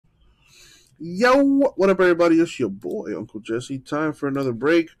Yo, what up, everybody? It's your boy, Uncle Jesse. Time for another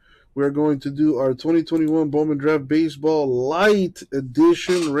break. We're going to do our 2021 Bowman Draft Baseball LITE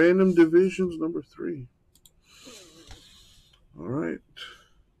Edition Random Divisions number 3. All right.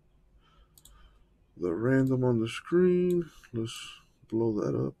 The random on the screen. Let's blow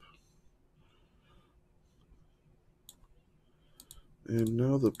that up. And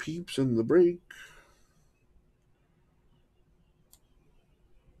now the peeps in the break.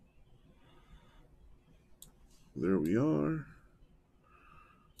 There we are.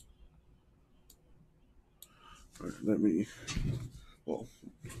 All right,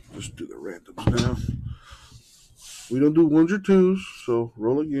 just do the randoms now. We don't do ones or twos, so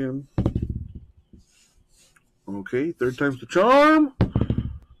roll again. Okay, third time's the charm.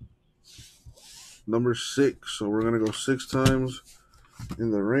 Number 6. So we're going to go 6 times in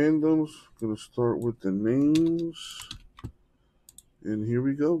the randoms. Going to start with the names. And here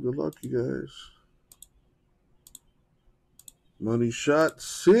we go. Good luck, you guys. Money shot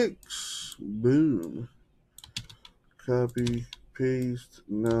 6. Boom. Copy, paste.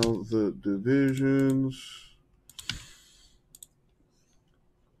 Now the divisions.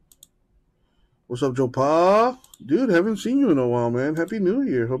 What's up, Joe Pa? Dude, haven't seen you in a while, man. Happy New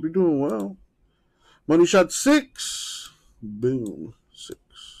Year. Hope you're doing well. Money shot 6. Boom. 6.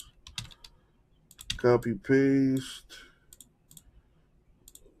 Copy, paste.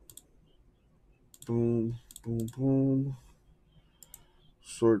 Boom, boom, boom.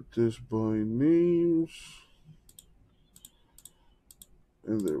 Sort this by names.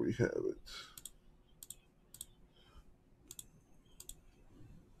 And there we have it.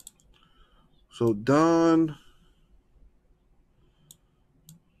 So, Don,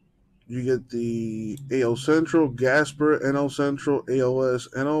 you get the AL Central, Gasper, NL Central, ALS,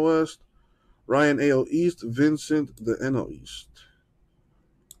 NL West, Ryan, AL East, Vincent, the NL East.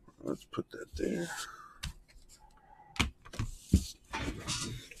 Let's put that there.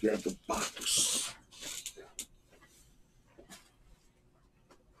 Grab the box.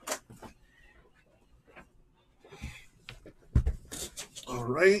 All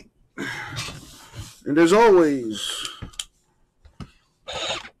right. And as always,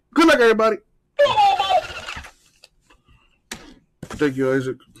 good luck, everybody. Thank you,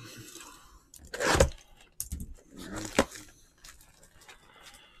 Isaac.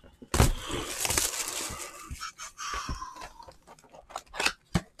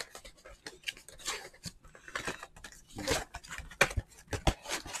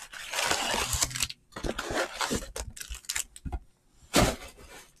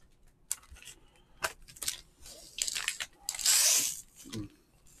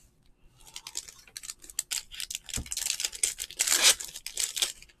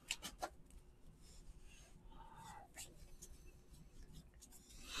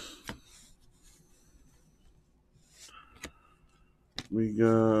 We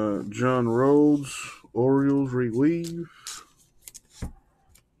got John Rhodes, Orioles relief.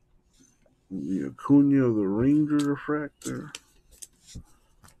 The Acuna of the Rangers refractor.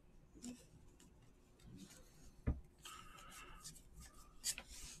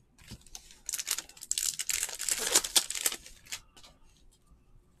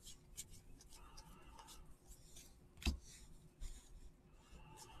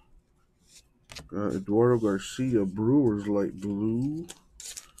 Eduardo Garcia, Brewers light blue,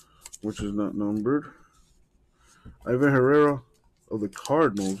 which is not numbered. Ivan Herrera of the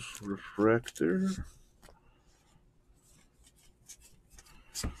Cardinals, refractor.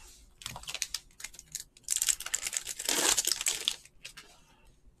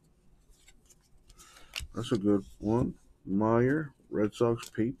 That's a good one. Meyer, Red Sox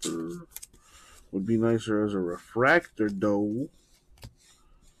paper. Would be nicer as a refractor, though.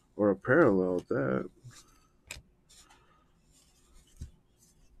 Or a parallel at that.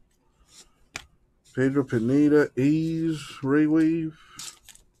 Pedro Pineda, A's, Ray Wave.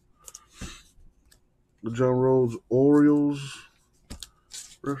 John Rhodes, Orioles,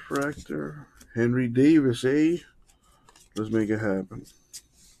 refractor. Henry Davis, Let's make it happen.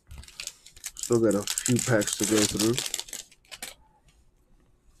 Still got a few packs to go through.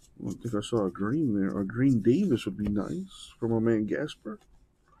 I think I saw a green there. A green Davis would be nice from my man Gasper.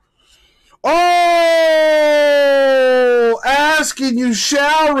 Oh! Ask and you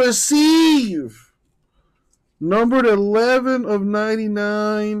shall receive. Numbered 11 of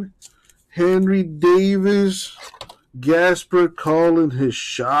 99. Henry Davis. Gasper calling his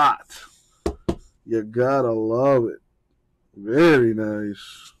shot. You gotta love it. Very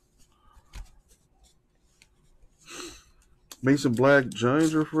nice. Mason Black,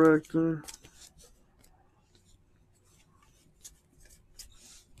 Giants refractor.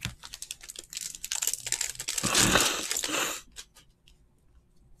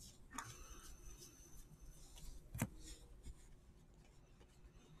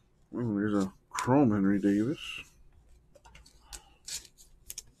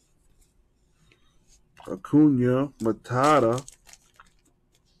 Acuna, Matata.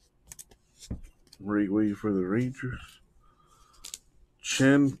 Great way for the Rangers.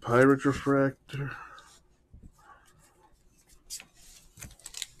 Chen, Pirate Refractor.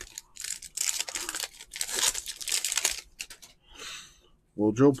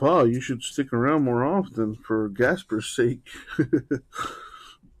 Well, Joe Pa, you should stick around more often for Gasper's sake.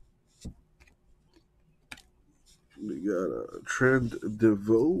 We got a Trent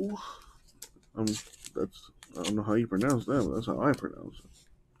DeVoe. That's, I don't know how you pronounce that, but that's how I pronounce it.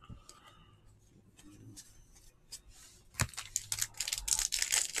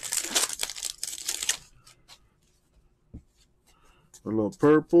 A little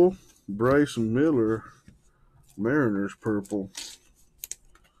purple. Bryce Miller, Mariners purple.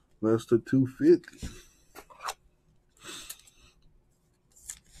 That's the 250.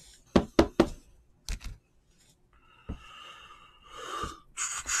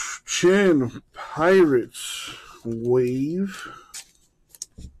 Chen, Pirates, Wave.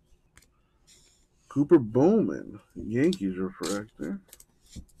 Cooper Bowman, Yankees refractor.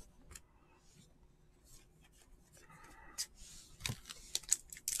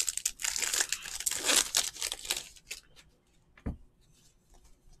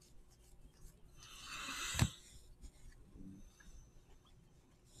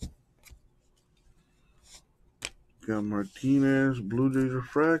 Got Martinez, Blue Jays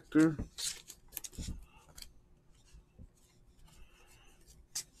refractor.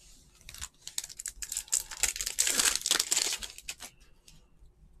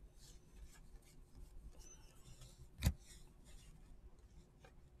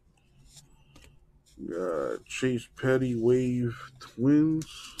 Got Chase Petty, Wave, Twins.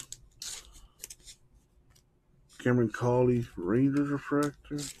 Cameron Cawley, Rangers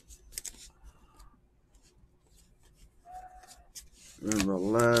refractor. And the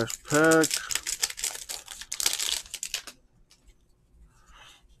last pack.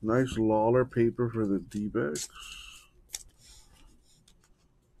 Nice Lawler paper for the D-backs.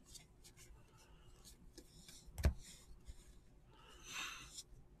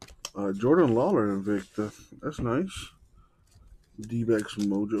 Jordan Lawler Invicta. That's nice. D-backs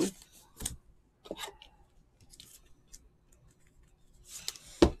Mojo.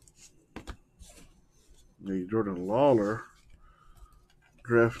 A Jordan Lawler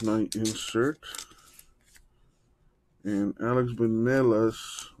draft night insert. And Alex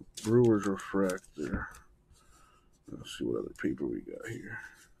Benelas, Brewers refractor. Let's see what other paper we got here.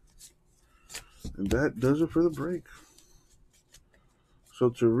 And that does it for the break. So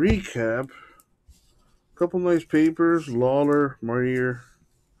to recap, a couple nice papers. Lawler, Marier.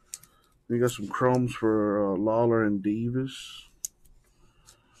 You got some chromes for Lawler and Davis.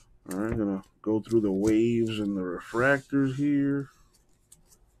 All right, gonna go through the waves and the refractors here.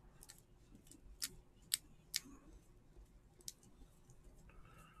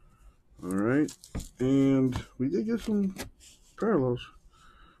 All right, and we did get some parallels.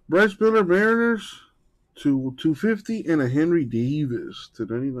 Bryce Miller, Mariners to 250, and a Henry Davis to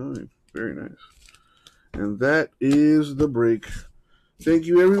 99. Very nice. And that is the break. Thank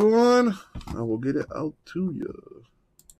you, everyone. I will get it out to you.